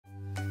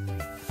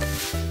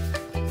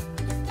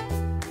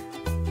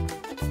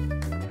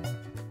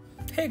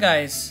Hey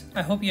guys,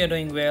 I hope you are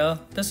doing well.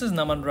 This is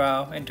Naman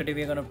Rao and today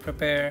we are going to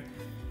prepare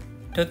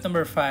tooth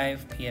number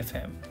 5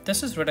 PFM.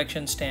 This is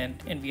reduction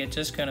stent and we are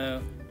just going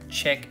to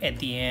check at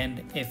the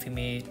end if we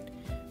made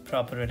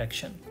proper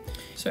reduction.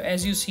 So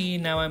as you see,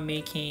 now I'm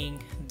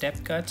making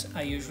depth cuts.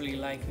 I usually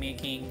like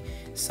making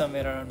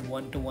somewhere around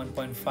 1 to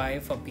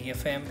 1.5 for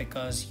PFM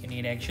because you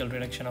need actual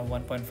reduction of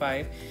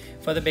 1.5.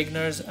 For the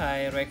beginners,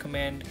 I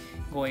recommend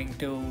going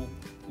to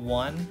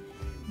 1,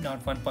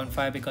 not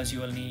 1.5, because you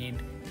will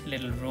need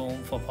little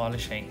room for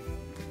polishing.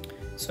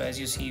 So as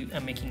you see,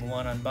 I'm making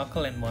 1 on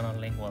buccal and 1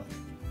 on lingual.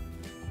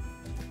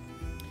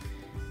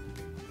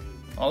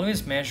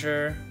 Always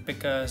measure,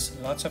 because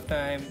lots of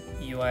time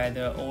you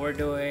either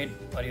overdo it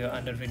or you're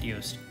under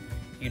reduced.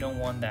 You don't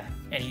want that,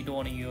 and you don't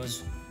want to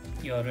use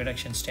your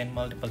reduction stent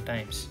multiple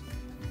times.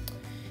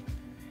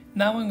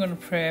 Now I'm going to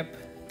prep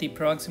the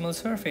proximal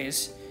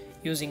surface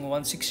using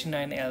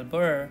 169L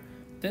burr.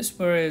 This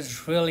burr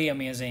is really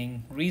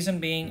amazing. Reason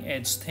being,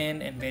 it's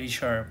thin and very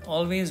sharp.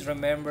 Always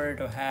remember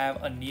to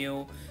have a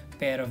new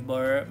pair of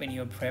burr when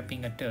you're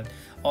prepping a tooth,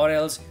 or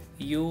else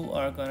you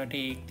are gonna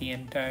take the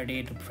entire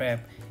day to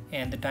prep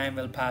and the time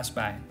will pass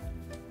by.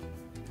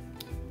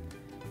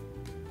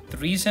 The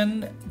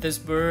reason this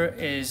burr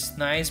is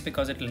nice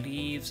because it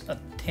leaves a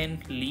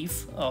thin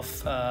leaf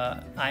of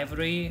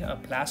ivory or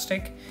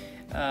plastic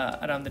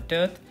around the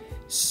tooth,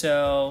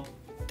 so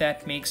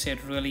that makes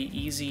it really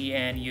easy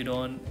and you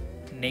don't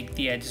nick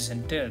the edges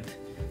in tooth.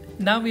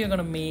 Now we are going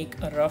to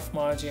make a rough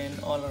margin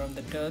all around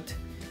the tooth.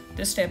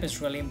 This step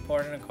is really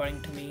important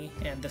according to me,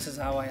 and this is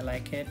how I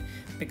like it,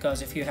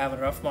 because if you have a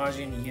rough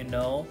margin, you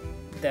know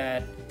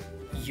that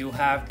you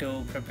have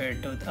to prepare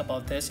tooth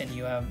about this and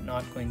you are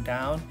not going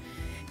down.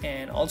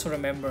 And also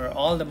remember,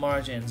 all the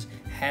margins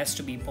has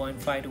to be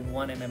 0.5 to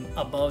 1 mm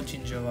above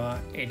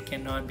gingiva. It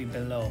cannot be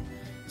below.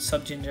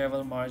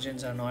 Subgingival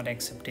margins are not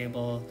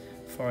acceptable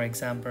for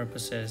exam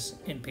purposes.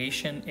 In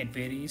patient it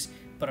varies,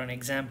 but on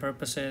exam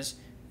purposes,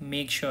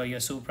 make sure you're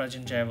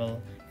supragingival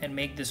and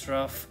make this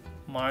rough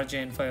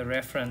margin for your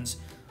reference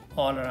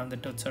all around the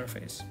tooth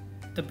surface.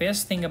 The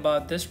best thing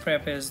about this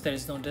prep is there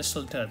is no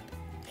distal tooth,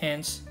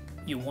 hence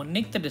you won't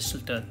nick the distal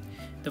tooth.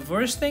 The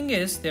worst thing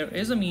is there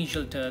is a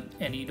mesial tooth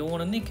and you don't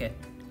want to nick it.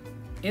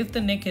 If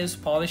the nick is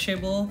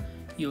polishable,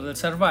 you will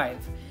survive.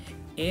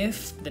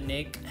 If the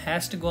nick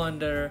has to go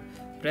under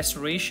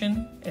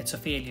restoration, it's a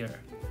failure.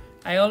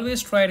 I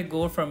always try to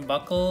go from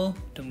buccal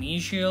to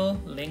mesial,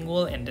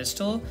 lingual and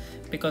distal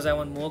because I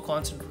want more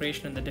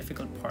concentration in the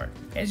difficult part.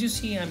 As you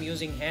see, I'm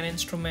using hand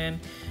instrument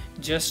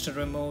just to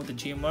remove the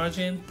G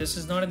margin. This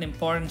is not an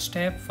important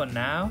step for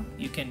now.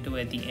 You can do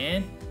it at the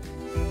end.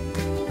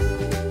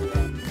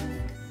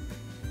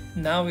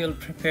 Now we'll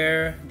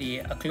prepare the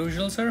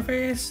occlusal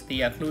surface.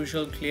 The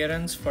occlusal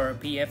clearance for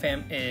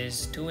PFM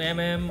is 2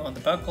 mm on the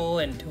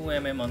buccal and 2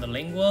 mm on the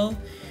lingual.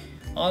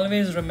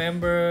 Always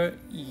remember,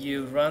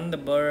 you run the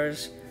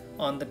burrs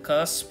on the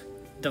cusp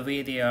the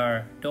way they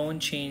are.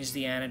 Don't change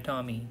the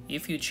anatomy.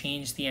 If you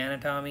change the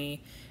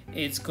anatomy,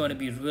 it's going to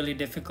be really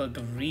difficult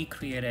to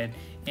recreate it,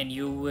 and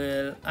you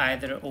will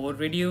either over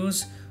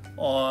reduce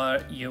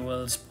or you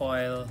will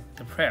spoil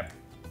the prep.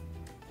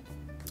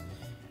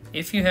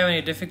 If you have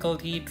any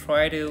difficulty,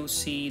 try to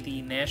see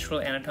the natural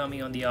anatomy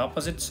on the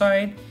opposite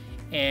side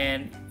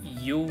and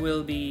you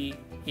will be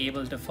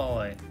able to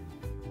follow it.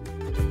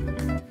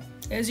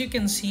 As you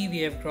can see, we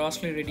have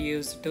grossly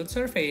reduced the tooth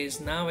surface.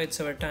 Now it's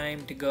our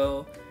time to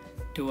go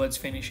towards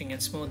finishing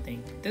and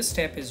smoothing. This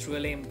step is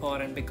really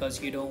important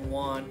because you don't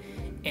want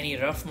any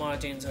rough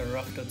margins or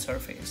rough tooth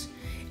surface.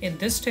 In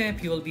this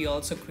step, you will be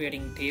also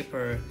creating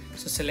taper,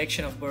 so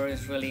selection of burr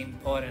is really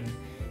important.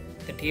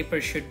 The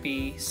taper should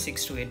be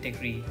 6 to 8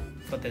 degrees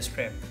for this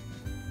prep.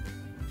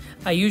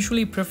 I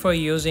usually prefer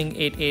using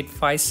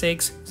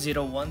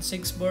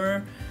 8856016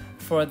 burr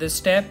for this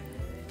step.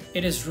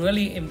 It is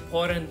really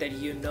important that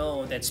you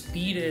know that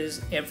speed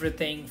is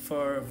everything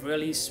for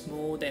really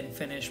smooth and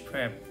finished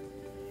prep.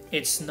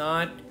 It's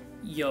not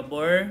your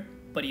burr,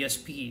 but your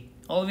speed.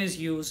 Always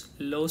use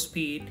low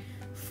speed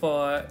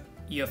for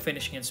your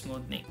finishing and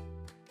smoothing.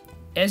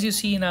 As you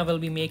see, now we'll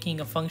be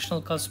making a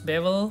functional cusp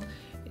bevel.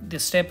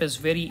 This step is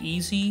very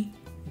easy.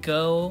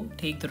 Go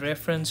take the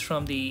reference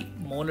from the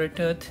molar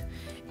tooth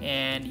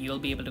and you'll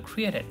be able to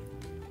create it.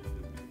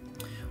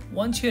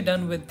 Once you're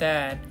done with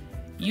that,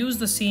 use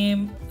the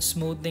same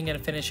smoothing and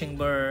finishing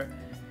burr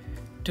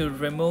to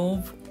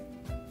remove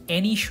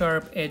any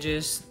sharp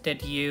edges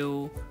that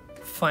you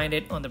find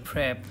it on the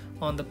prep,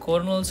 on the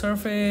coronal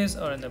surface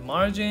or in the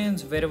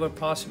margins, wherever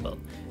possible.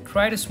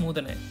 Try to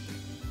smoothen it.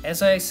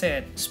 As I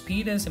said,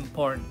 speed is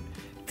important.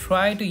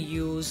 Try to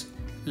use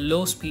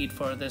low speed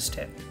for this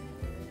step.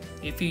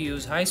 If you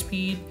use high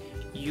speed,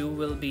 you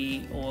will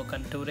be over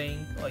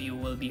contouring or you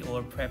will be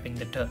over prepping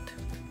the tooth.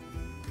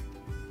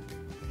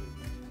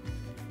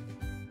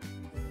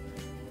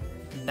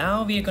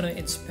 Now we are going to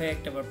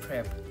inspect our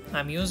prep.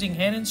 I'm using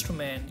hand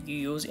instrument. You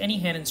use any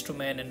hand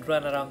instrument and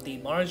run around the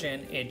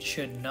margin. It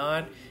should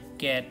not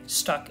get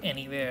stuck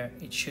anywhere.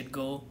 It should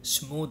go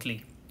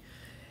smoothly.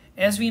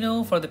 As we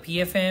know, for the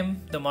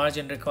PFM, the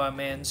margin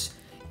requirements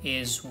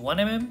is 1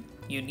 mm.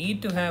 You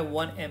need to have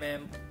 1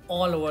 mm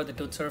all over the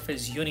tooth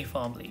surface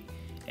uniformly,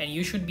 and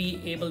you should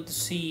be able to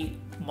see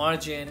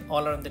margin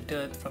all around the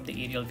tooth from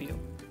the aerial view.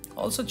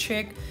 Also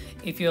check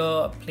if you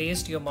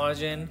placed your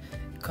margin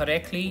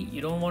correctly.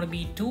 You don't want to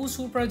be too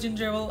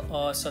supragingival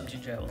or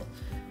subgingival.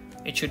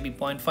 It should be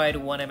 0.5 to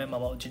 1 mm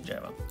above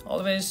gingiva.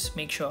 Always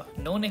make sure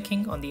no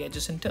nicking on the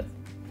adjacent tooth.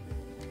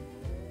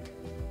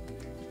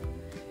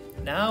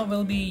 Now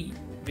we'll be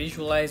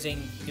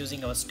visualizing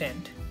using our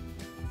stent.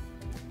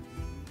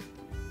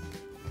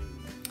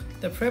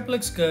 The prep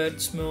looks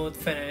good, smooth,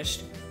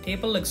 finished.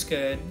 Taper looks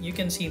good. You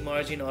can see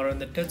margin around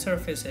the tooth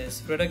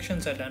surfaces.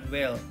 Reductions are done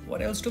well.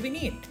 What else do we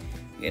need?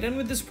 We're done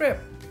with this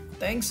prep.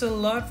 Thanks a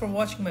lot for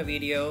watching my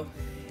video,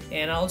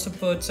 and I'll also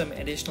put some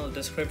additional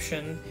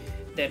description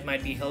that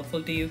might be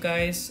helpful to you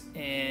guys.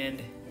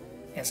 And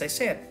as I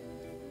said,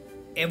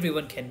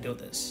 everyone can do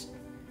this.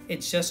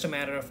 It's just a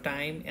matter of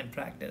time and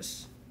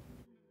practice.